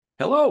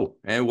Hello,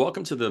 and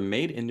welcome to the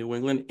Made in New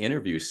England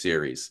interview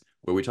series,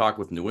 where we talk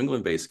with New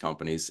England-based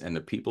companies and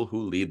the people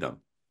who lead them.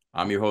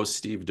 I'm your host,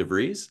 Steve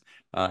DeVries,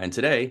 and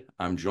today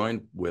I'm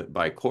joined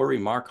by Corey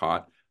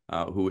Marcotte,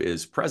 who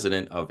is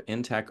President of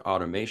Intec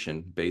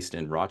Automation based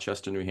in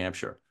Rochester, New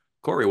Hampshire.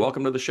 Corey,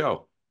 welcome to the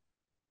show.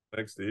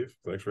 Thanks, Steve.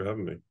 Thanks for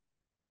having me.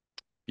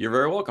 You're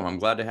very welcome. I'm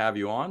glad to have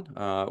you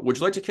on. Would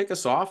you like to kick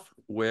us off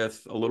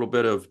with a little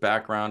bit of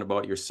background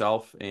about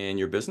yourself and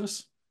your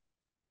business?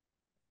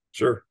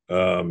 Sure.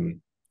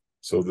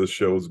 So this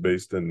show is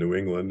based in New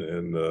England,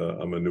 and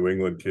I'm a New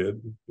England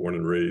kid, born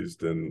and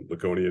raised in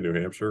Laconia, New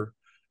Hampshire.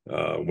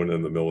 Went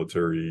in the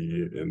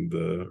military in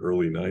the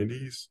early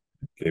 90s,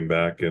 came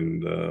back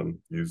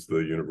and used the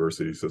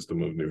university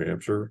system of New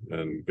Hampshire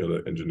and got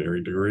an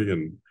engineering degree,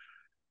 and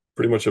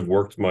pretty much have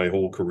worked my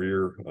whole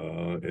career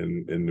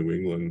in New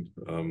England.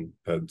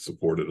 Had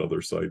supported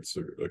other sites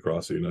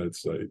across the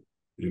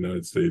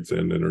United States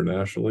and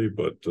internationally,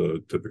 but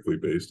typically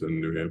based in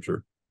New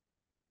Hampshire.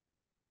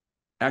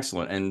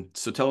 Excellent. And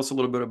so tell us a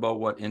little bit about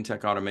what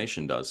Intec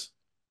Automation does.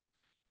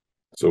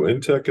 So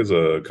Intec is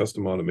a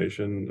custom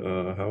automation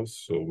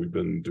house. So we've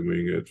been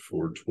doing it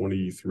for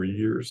 23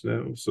 years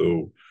now.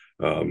 So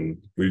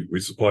we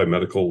supply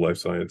medical life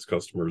science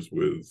customers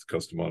with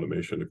custom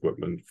automation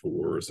equipment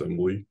for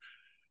assembly.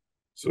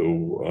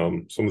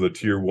 So some of the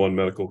tier one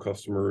medical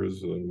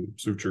customers,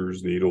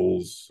 sutures,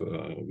 needles,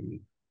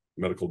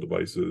 medical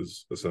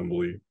devices,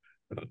 assembly.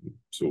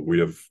 So we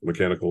have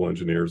mechanical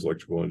engineers,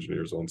 electrical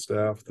engineers on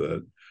staff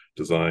that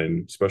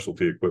design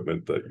specialty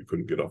equipment that you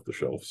couldn't get off the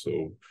shelf.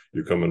 So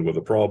you come in with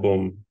a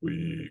problem,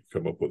 we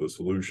come up with a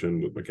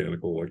solution with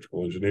mechanical,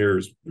 electrical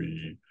engineers.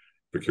 We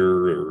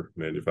procure or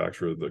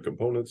manufacture the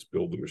components,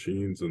 build the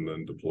machines, and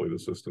then deploy the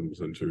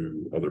systems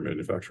into other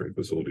manufacturing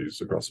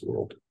facilities across the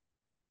world.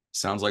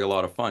 Sounds like a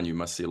lot of fun. You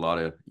must see a lot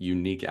of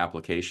unique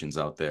applications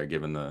out there,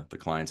 given the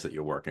clients that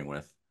you're working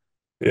with.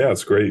 Yeah,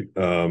 it's great.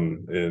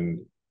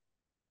 And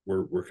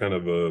we're kind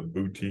of a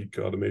boutique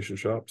automation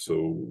shop,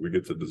 so we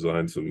get to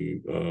design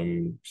some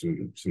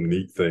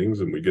neat things,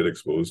 and we get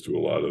exposed to a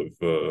lot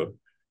of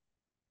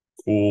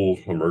cool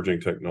emerging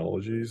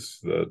technologies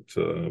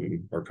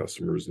that our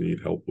customers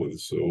need help with.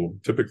 So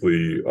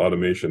typically,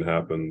 automation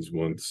happens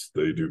once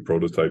they do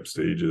prototype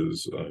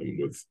stages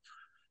with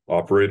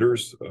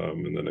operators,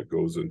 and then it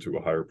goes into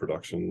a higher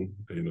production,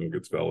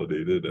 gets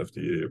validated,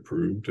 FDA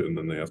approved, and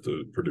then they have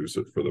to produce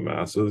it for the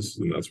masses,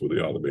 and that's where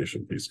the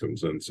automation piece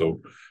comes in.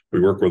 So we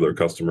work with our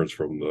customers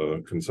from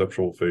the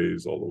conceptual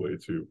phase all the way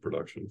to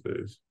production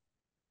phase.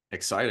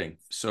 Exciting.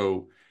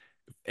 So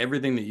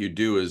everything that you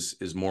do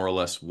is more or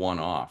less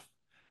one-off.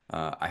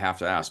 I have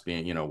to ask,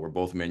 being, we're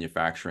both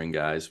manufacturing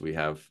guys, we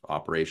have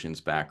operations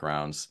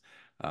backgrounds.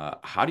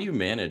 How do you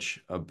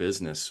manage a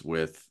business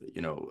with,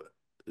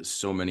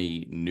 so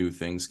many new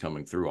things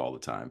coming through all the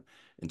time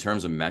in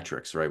terms of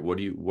metrics, right?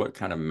 What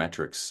kind of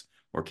metrics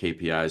or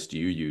KPIs do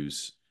you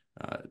use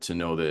to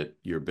know that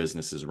your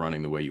business is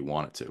running the way you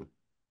want it to?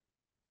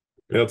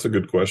 Yeah, that's a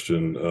good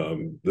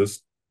question.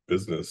 This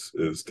business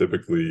is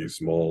typically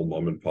small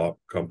mom and pop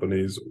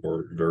companies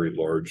or very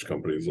large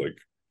companies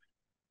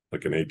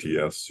like an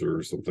ATS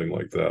or something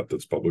like that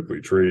that's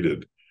publicly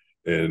traded.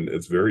 And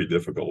it's very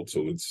difficult.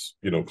 So it's,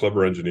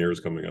 clever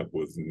engineers coming up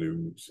with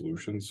new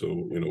solutions.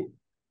 So,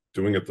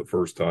 doing it the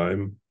first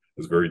time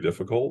is very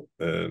difficult.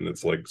 And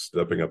it's like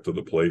stepping up to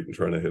the plate and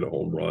trying to hit a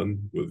home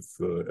run with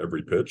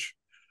every pitch.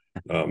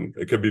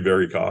 It can be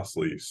very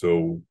costly.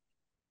 So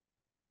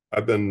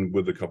I've been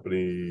with the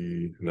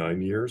company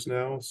 9 years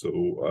now.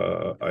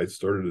 So I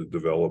started to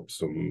develop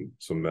some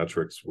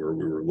metrics where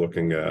we were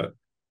looking at,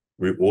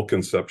 we'll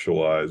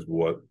conceptualize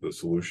what the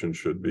solution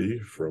should be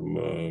from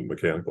a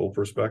mechanical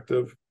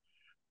perspective.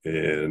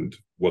 And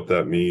what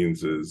that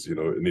means is, it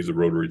needs a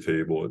rotary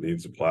table, it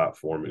needs a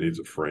platform, it needs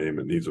a frame,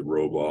 it needs a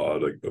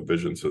robot, a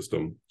vision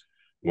system.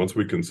 Once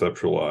we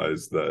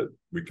conceptualize that,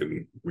 we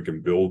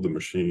can build the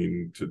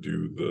machine to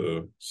do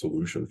the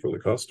solution for the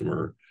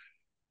customer.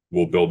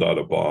 We'll build out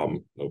a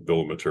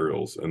bill of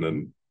materials, and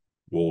then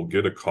we'll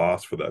get a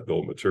cost for that bill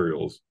of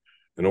materials.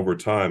 And over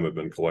time, I've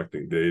been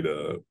collecting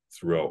data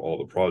throughout all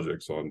the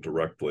projects on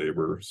direct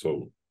labor,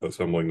 so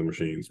assembling the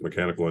machines,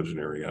 mechanical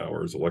engineering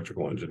hours,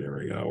 electrical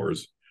engineering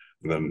hours,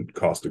 and then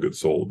cost of goods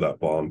sold, that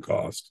BOM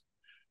cost.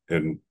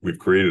 And we've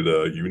created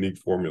a unique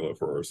formula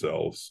for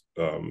ourselves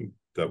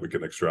that we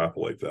can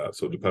extrapolate that.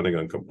 So depending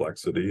on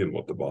complexity and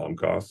what the BOM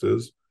cost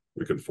is,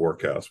 we can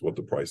forecast what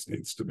the price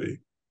needs to be.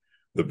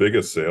 The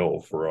biggest sale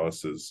for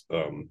us is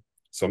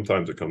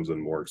sometimes it comes in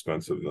more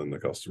expensive than the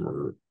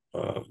customer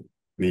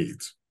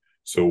needs.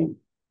 So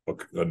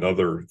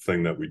another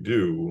thing that we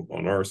do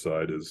on our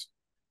side is,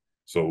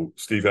 so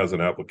Steve has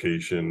an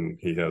application,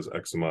 he has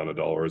X amount of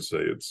dollars, say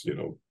it's,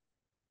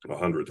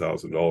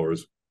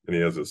 $100,000, and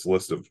he has this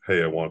list of,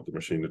 hey, I want the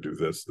machine to do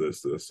this,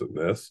 this, this, and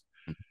this.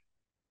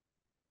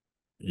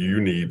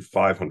 You need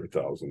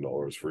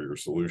 $500,000 for your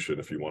solution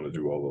if you want to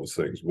do all those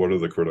things. What are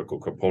the critical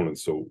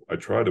components? So I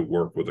try to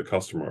work with the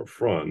customer up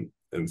front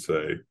and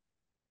say,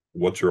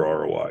 what's your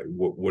ROI?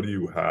 What do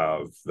you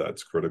have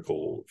that's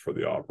critical for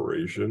the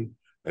operation?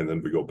 and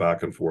then we go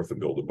back and forth and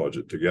build a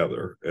budget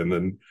together. And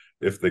then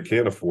if they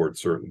can't afford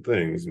certain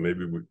things,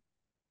 maybe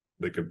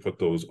they can put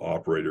those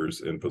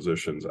operators in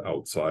positions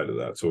outside of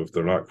that. So if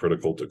they're not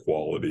critical to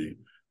quality,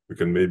 we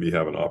can maybe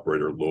have an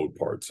operator load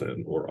parts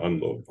in or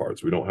unload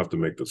parts. We don't have to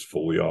make this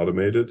fully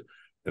automated.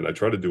 And I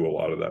try to do a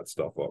lot of that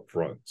stuff up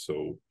front.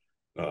 So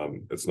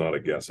it's not a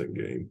guessing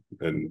game.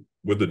 And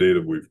with the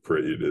data we've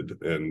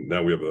created, and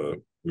now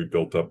we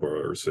built up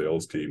our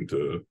sales team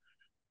to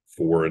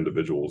 4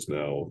 individuals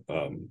now.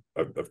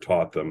 I've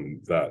taught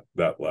them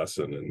that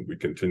lesson, and we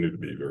continue to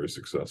be very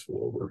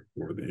successful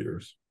over the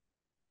years.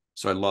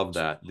 So I love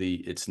that.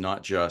 It's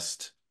not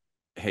just,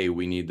 hey,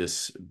 we need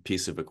this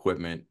piece of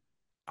equipment.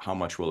 How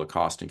much will it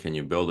cost, and can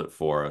you build it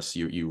for us?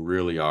 You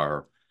really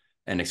are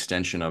an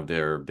extension of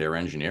their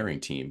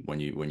engineering team when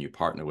you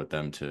partner with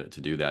them to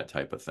do that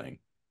type of thing.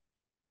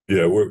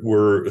 Yeah,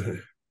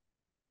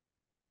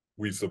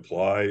 we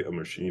supply a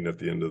machine at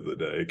the end of the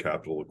day,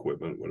 capital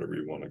equipment, whatever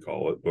you want to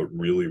call it, but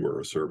really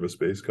we're a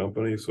service-based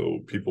company. So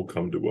people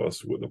come to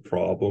us with a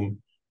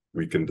problem.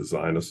 We can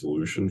design a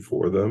solution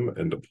for them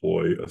and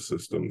deploy a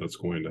system that's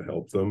going to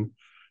help them.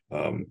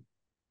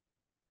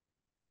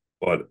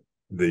 But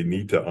they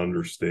need to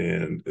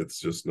understand it's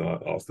just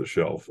not off the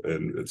shelf,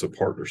 and it's a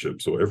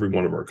partnership. So every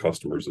one of our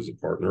customers is a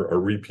partner. Our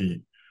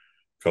repeat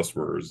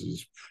customers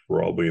is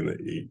probably in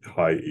the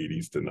high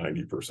 80s to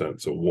 90%.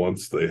 So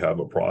once they have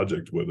a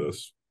project with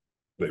us,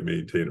 they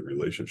maintain a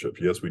relationship.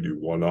 Yes, we do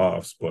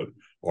one-offs, but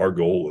our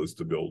goal is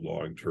to build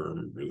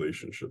long-term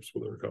relationships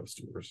with our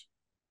customers.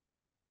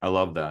 I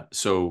love that.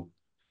 So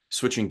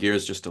switching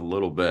gears just a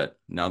little bit,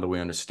 now that we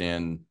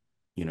understand,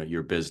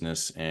 your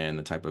business and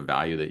the type of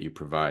value that you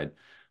provide,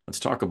 let's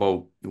talk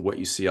about what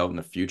you see out in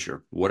the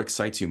future. What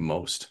excites you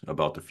most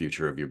about the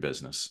future of your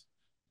business?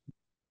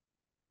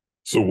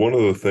 So one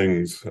of the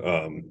things,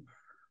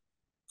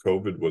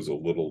 COVID was a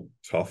little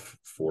tough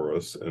for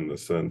us in the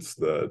sense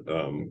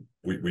that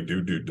we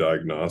do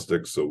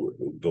diagnostics. So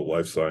the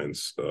life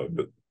science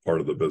part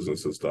of the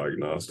business is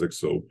diagnostics.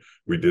 So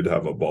we did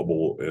have a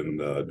bubble in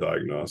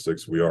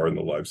diagnostics. We are in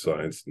the life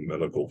science and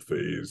medical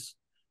phase.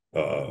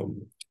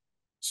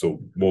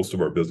 So most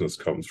of our business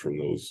comes from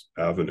those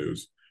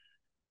avenues.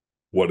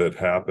 What had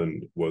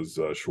happened was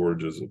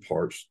shortages of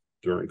parts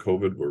during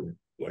COVID were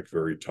like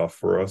very tough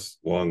for us,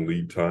 long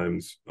lead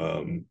times.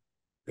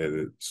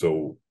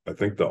 So I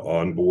think the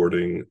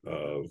onboarding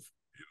of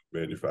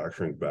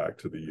manufacturing back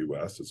to the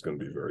US is going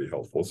to be very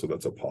helpful. So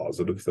that's a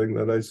positive thing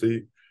that I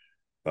see.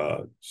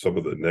 Some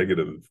of the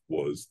negative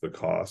was the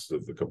cost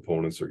of the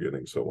components are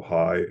getting so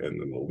high, and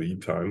then the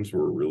lead times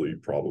were really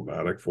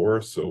problematic for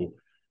us. So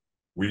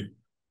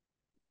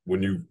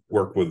when you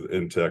work with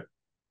Intec,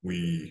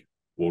 we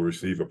will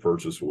receive a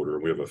purchase order,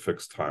 and we have a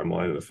fixed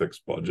timeline and a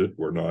fixed budget.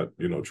 We're not,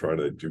 trying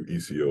to do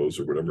ECOs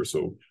or whatever.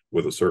 So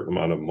with a certain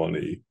amount of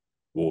money,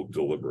 we'll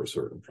deliver a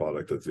certain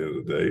product at the end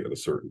of the day at a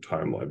certain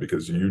timeline,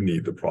 because you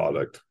need the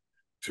product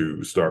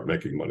to start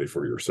making money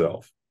for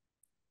yourself.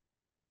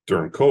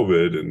 During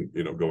COVID and,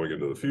 going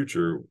into the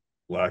future,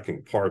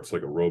 lacking parts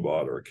like a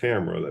robot or a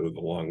camera that with a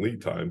long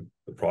lead time,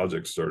 the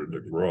project started to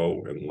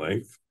grow in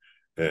length.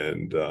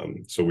 And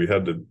so we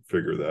had to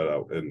figure that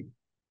out. And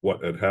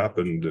what had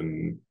happened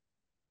in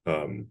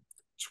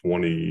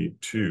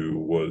 22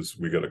 was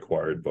we got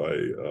acquired by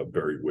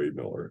Berry Wade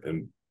Miller,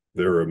 and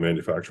they're a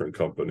manufacturing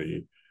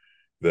company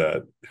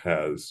that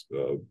has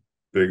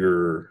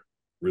bigger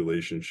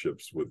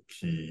relationships with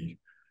key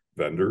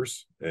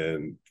vendors.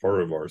 And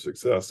part of our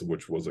success,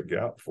 which was a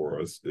gap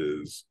for us,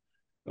 is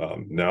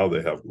now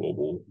they have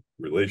global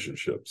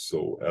relationships.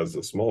 So as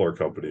a smaller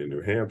company in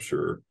New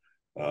Hampshire,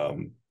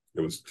 it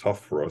was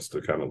tough for us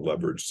to kind of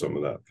leverage some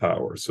of that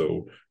power.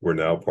 So we're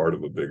now part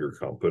of a bigger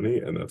company,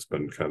 and that's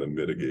been kind of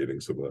mitigating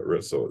some of that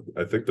risk. So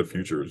I think the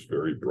future is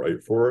very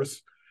bright for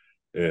us.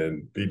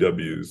 And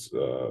BW's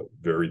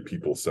very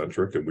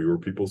people-centric, and we were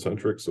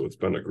people-centric. So it's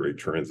been a great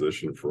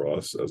transition for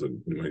us as a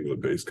New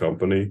England-based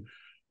company.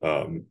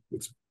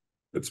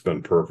 It's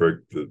been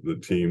perfect. The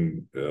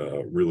team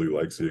really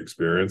likes the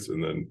experience.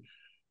 And then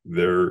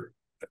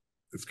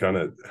it's kind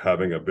of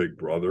having a big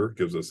brother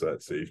gives us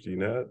that safety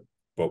net,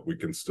 but we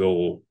can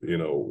still,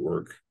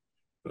 work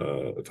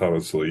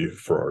autonomously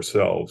for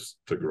ourselves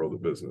to grow the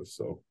business.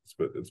 So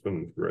it's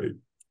been great.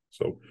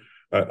 So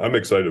I'm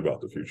excited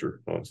about the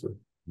future, honestly.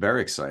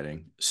 Very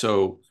exciting.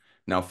 So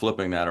now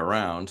flipping that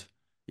around,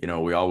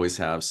 we always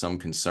have some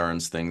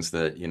concerns, things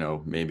that,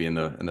 maybe in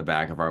the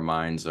back of our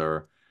minds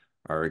are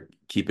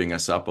keeping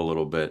us up a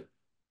little bit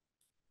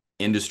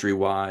industry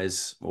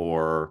wise,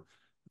 or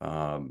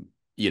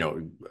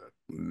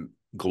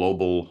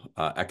global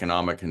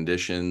economic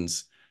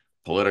conditions,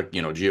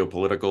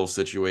 geopolitical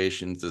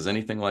situations. Does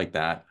anything like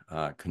that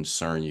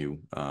concern you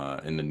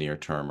in the near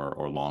term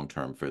or long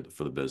term for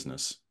the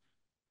business?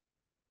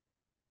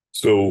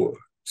 So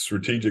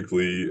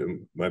strategically,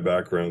 my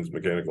background's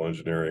mechanical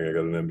engineering. I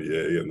got an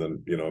MBA, and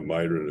then I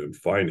minored in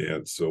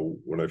finance. So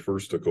when I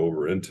first took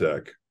over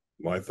Intec,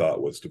 my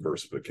thought was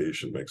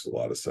diversification makes a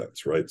lot of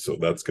sense, right? So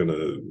that's going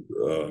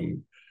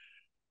to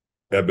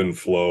ebb and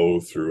flow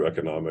through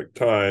economic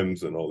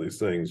times and all these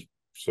things.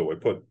 so I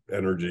put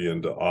energy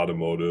into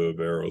automotive,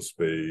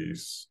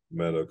 aerospace,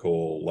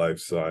 medical, life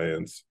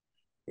science.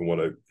 And what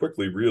I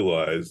quickly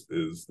realized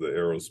is the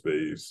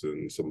aerospace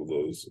and some of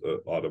those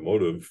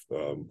automotive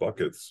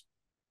buckets,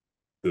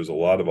 there's a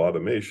lot of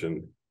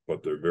automation,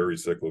 but they're very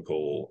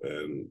cyclical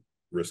and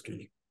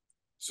risky.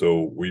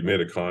 So we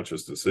made a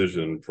conscious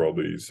decision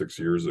probably 6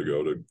 years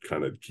ago to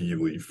kind of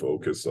keenly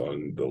focus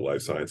on the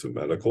life science and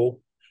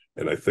medical.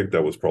 And I think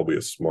that was probably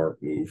a smart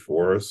move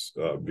for us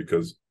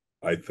because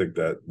I think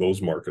that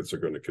those markets are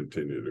going to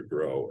continue to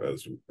grow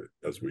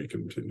as we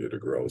continue to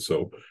grow.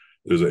 So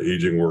there's an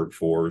aging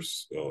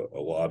workforce, a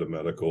lot of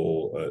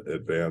medical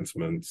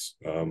advancements.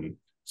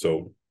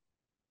 So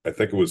I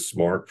think it was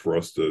smart for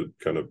us to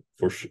kind of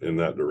push in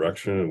that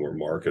direction, and we're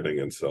marketing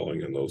and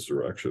selling in those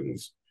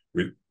directions.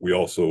 We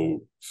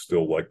also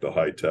still like the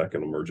high tech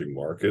and emerging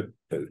market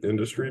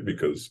industry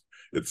because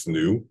it's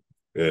new,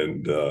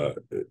 and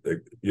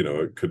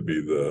it could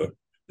be the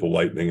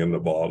lightning in the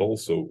bottle.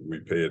 So we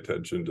pay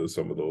attention to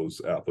some of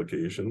those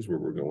applications where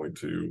we're going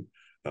to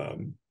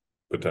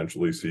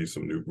potentially see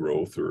some new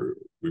growth, or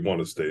we want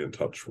to stay in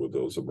touch with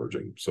those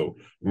emerging. So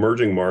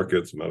emerging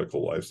markets,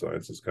 medical, life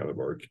sciences, kind of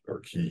our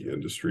key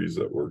industries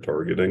that we're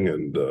targeting.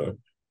 And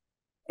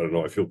I don't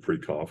know, I feel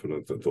pretty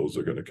confident that those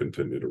are going to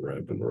continue to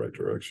ramp in the right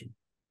direction.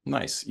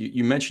 Nice.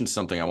 You mentioned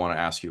something I want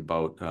to ask you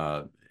about,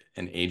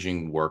 an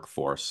aging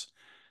workforce.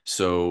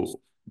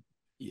 So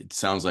it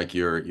sounds like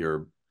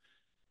you're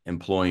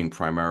employing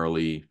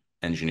primarily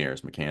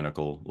engineers,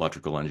 mechanical,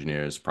 electrical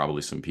engineers,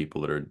 probably some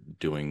people that are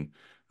doing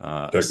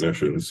assembly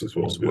Technicians as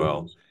well. as Yeah.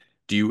 well.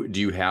 Do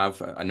you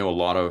have, I know a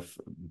lot of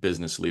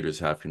business leaders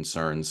have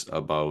concerns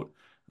about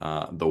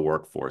the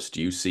workforce.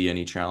 Do you see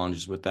any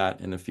challenges with that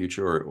in the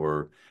future,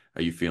 or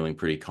are you feeling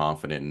pretty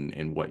confident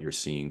in what you're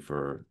seeing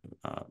for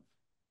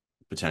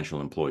potential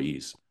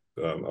employees?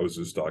 I was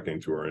just talking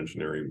to our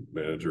engineering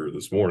manager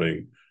this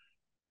morning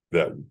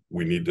that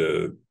we need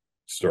to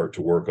start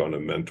to work on a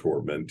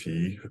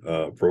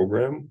mentor-mentee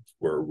program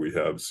where we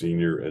have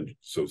senior, and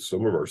so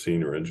some of our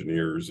senior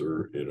engineers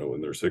are,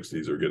 in their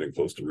 60s, are getting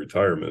close to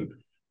retirement,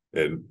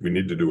 and we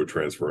need to do a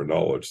transfer of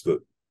knowledge.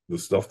 That the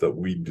stuff that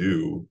we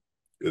do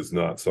is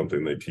not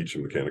something they teach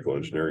in mechanical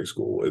engineering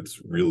school.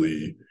 It's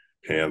really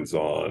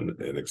hands-on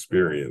and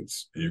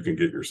experience. You can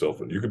get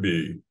yourself, and you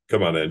could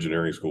come out of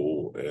engineering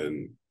school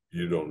and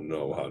you don't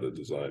know how to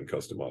design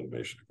custom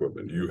automation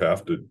equipment. You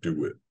have to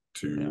do it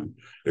to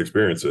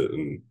experience it.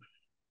 And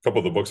a couple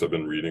of the books I've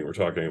been reading were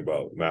talking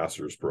about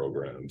master's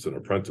programs and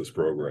apprentice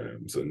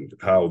programs and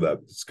how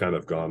that's kind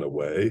of gone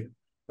away.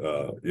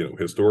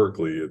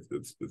 Historically,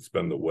 it's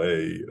been the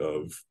way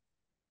of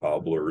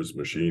cobblers,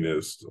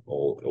 machinists,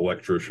 all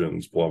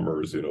electricians,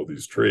 plumbers,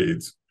 these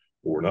trades.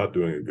 But we're not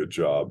doing a good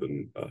job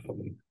in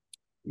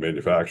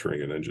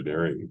manufacturing and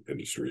engineering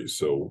industries.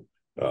 So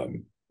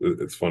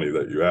it's funny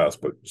that you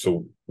asked, but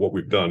so what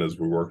we've done is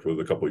we worked with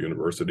a couple of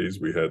universities.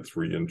 We had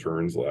 3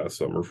 interns last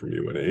summer from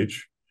UNH.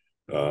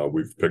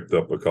 We've picked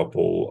up a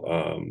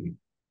couple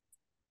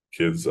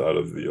kids out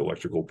of the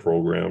electrical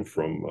program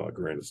from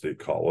Granite State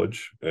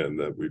College, and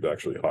that we've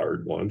actually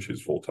hired one.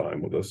 She's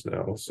full-time with us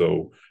now.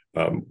 So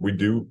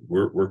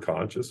we're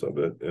conscious of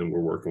it, and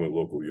we're working with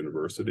local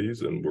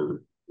universities, and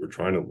we're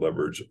trying to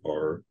leverage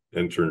our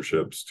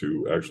internships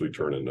to actually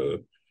turn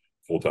into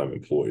full-time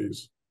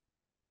employees.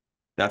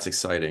 That's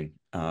exciting.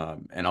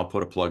 And I'll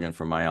put a plug in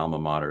for my alma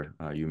mater,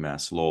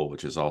 UMass Lowell,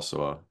 which is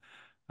also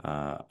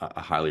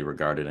a highly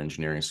regarded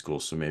engineering school.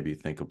 So maybe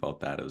think about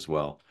that as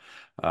well.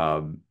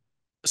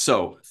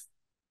 So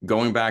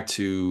going back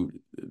to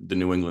the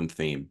New England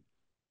theme,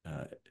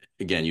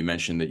 again, you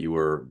mentioned that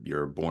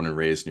you're a born and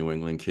raised New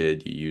England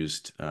kid. You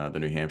used the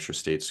New Hampshire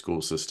state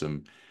school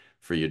system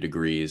for your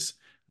degrees.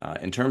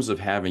 In terms of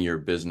having your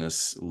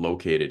business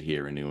located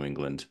here in New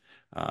England,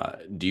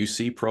 do you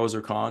see pros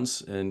or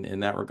cons in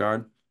that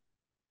regard?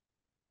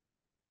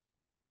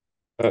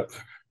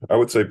 I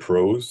would say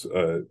pros.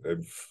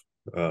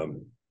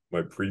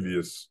 My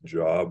previous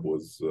job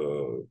was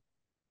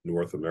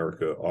North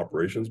America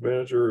operations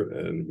manager,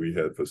 and we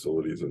had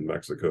facilities in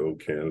Mexico,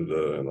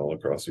 Canada, and all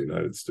across the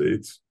United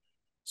States.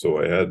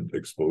 So I had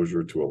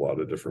exposure to a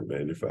lot of different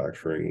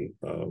manufacturing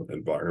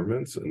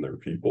environments and their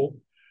people.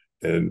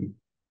 And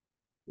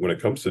when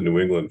it comes to New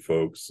England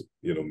folks,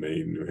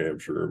 Maine, New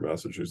Hampshire,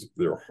 Massachusetts,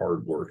 they're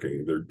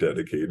hardworking, they're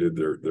dedicated,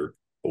 they're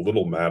a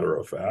little matter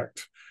of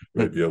fact,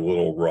 maybe a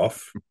little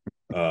rough,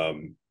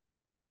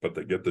 but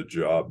they get the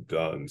job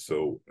done.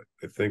 So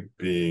I think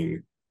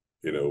being,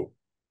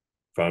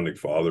 founding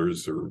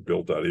fathers are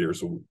built out here,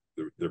 so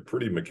they're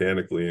pretty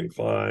mechanically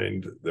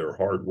inclined. They're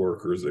hard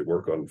workers. They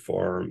work on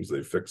farms.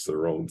 They fix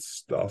their own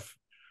stuff.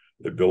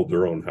 They build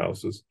their own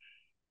houses.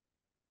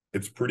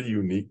 It's pretty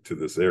unique to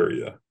this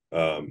area.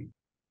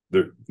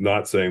 They're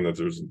not saying that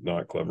there's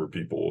not clever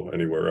people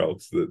anywhere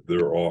else, that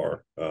there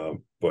are,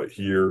 but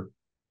here,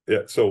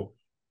 yeah. So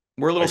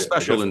We're a little I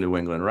special guess in New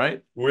England,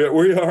 right? we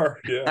are,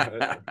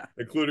 yeah,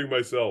 including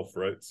myself,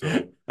 right?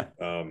 So,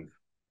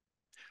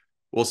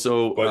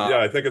 well, but yeah,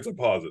 I think it's a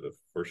positive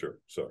for sure.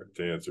 Sorry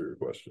to answer your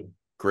question.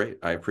 great.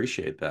 I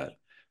appreciate that.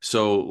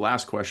 So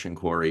last question,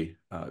 Corey.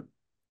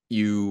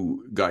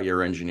 You got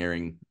your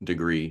engineering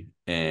degree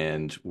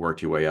and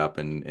worked your way up,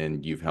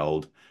 and you've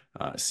held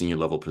senior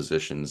level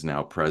positions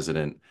now,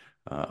 president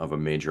of a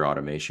major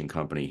automation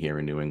company here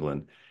in New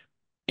England.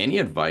 Any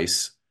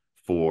advice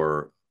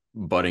for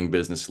budding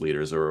business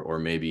leaders or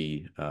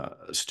maybe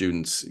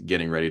students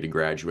getting ready to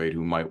graduate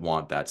who might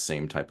want that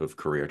same type of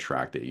career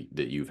track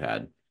that you've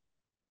had?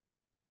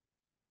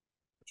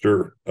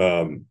 Sure.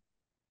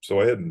 So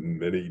I had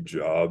many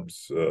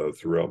jobs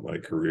throughout my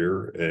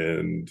career,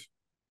 and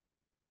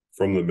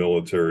from the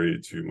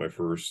military to my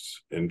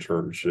first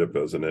internship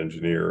as an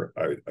engineer,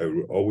 I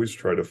would always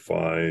try to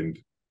find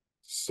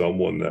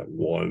someone that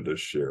wanted to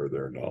share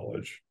their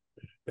knowledge.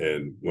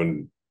 And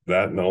when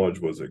that knowledge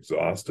was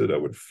exhausted, I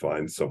would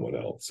find someone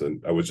else.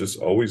 And I was just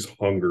always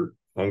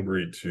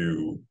hungry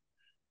to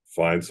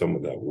find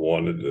someone that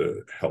wanted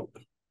to help.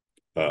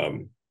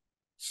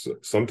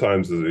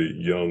 Sometimes as a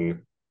young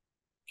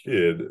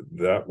kid,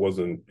 that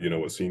wasn't,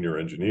 a senior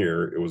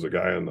engineer. It was a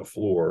guy on the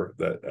floor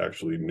that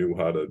actually knew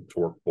how to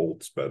torque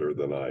bolts better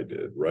than I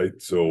did, right?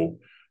 So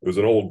it was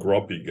an old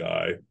grumpy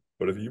guy.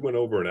 But if you went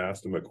over and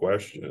asked him a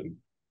question,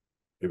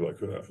 he'd be like,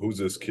 who's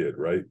this kid,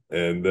 right?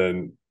 And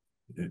then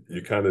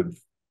you kind of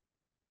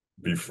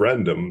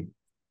befriend them.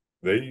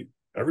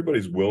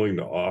 Everybody's willing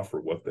to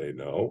offer what they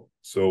know.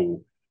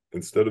 So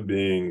instead of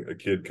being a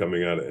kid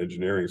coming out of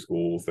engineering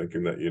school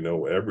thinking that you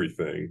know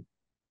everything,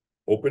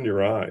 open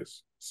your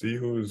eyes, see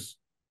who's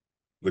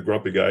the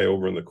grumpy guy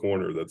over in the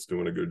corner that's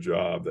doing a good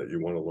job that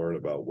you want to learn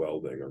about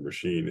welding or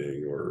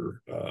machining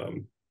or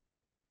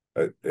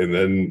and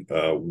then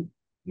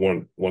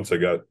once I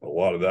got a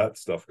lot of that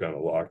stuff kind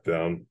of locked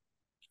down,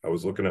 I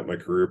was looking at my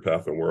career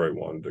path and where I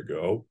wanted to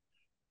go.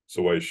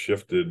 So I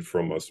shifted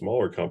from a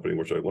smaller company,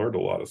 which I learned a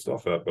lot of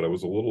stuff at, but I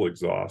was a little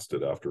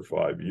exhausted after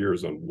 5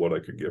 years on what I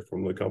could get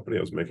from the company.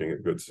 I was making a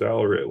good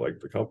salary. I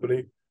liked the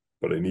company,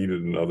 but I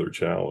needed another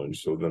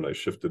challenge. So then I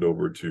shifted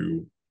over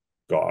to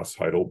Goss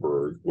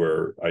Heidelberg,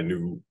 where I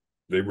knew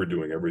they were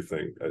doing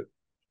everything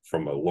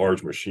from a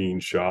large machine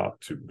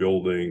shop to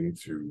building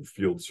to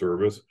field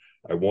service.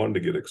 I wanted to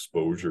get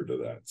exposure to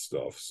that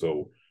stuff.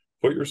 So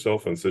put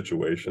yourself in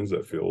situations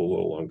that feel a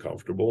little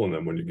uncomfortable. And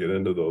then when you get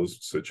into those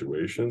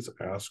situations,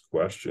 ask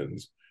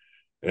questions.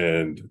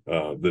 And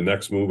the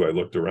next move, I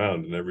looked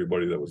around and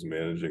everybody that was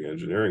managing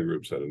engineering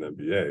groups had an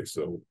MBA.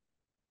 So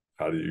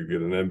how do you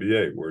get an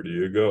MBA? Where do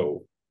you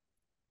go?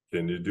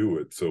 Can you do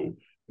it? So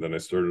then I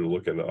started to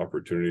look into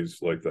opportunities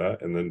like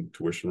that, and then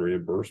tuition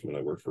reimbursement.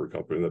 I worked for a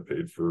company that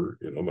paid for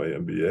my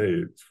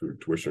MBA through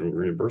tuition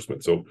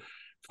reimbursement. So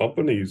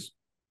companies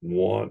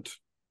want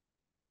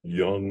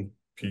young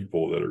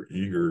people that are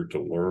eager to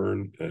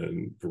learn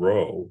and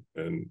grow.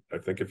 And I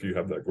think if you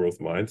have that growth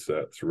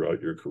mindset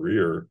throughout your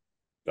career,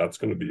 that's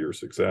going to be your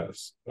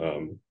success.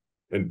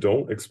 And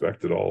don't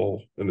expect it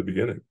all in the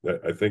beginning.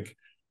 I think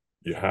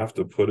you have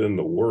to put in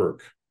the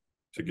work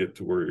to get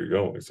to where you're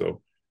going.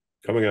 So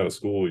coming out of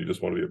school, you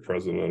just want to be a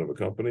president of a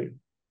company.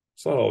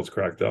 It's not all it's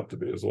cracked up to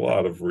be. There's a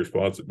lot of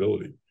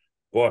responsibility.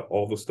 But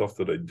all the stuff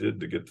that I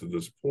did to get to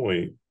this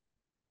point,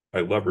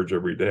 I leverage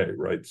every day,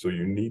 right? So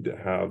you need to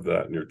have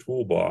that in your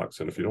toolbox.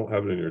 And if you don't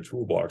have it in your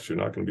toolbox, you're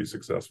not going to be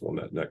successful in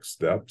that next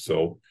step.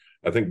 So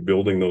I think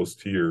building those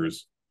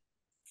tiers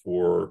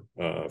for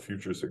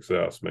future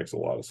success makes a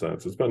lot of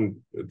sense.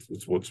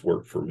 It's what's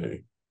worked for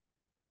me.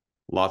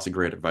 Lots of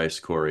great advice,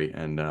 Corey,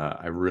 and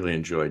I really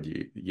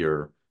enjoyed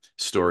your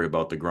story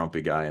about the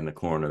grumpy guy in the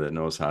corner that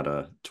knows how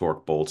to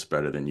torque bolts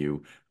better than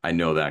you. I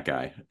know that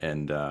guy,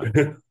 and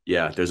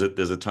yeah, there's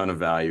a ton of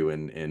value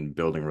in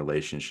building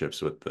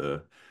relationships with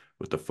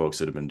the folks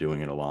that have been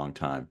doing it a long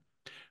time.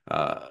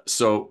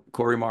 So,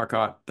 Corey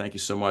Marcotte, thank you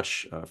so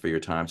much for your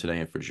time today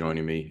and for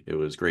joining me. It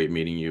was great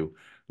meeting you,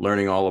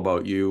 learning all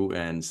about you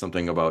and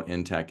something about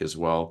Intec as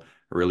well.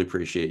 I really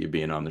appreciate you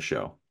being on the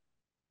show.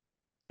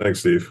 Thanks,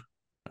 Steve.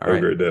 All Have a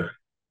right. great day.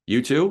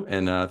 You too,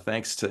 and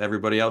thanks to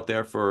everybody out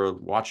there for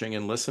watching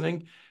and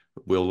listening.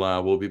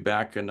 We'll be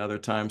back another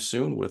time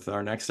soon with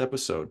our next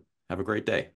episode. Have a great day.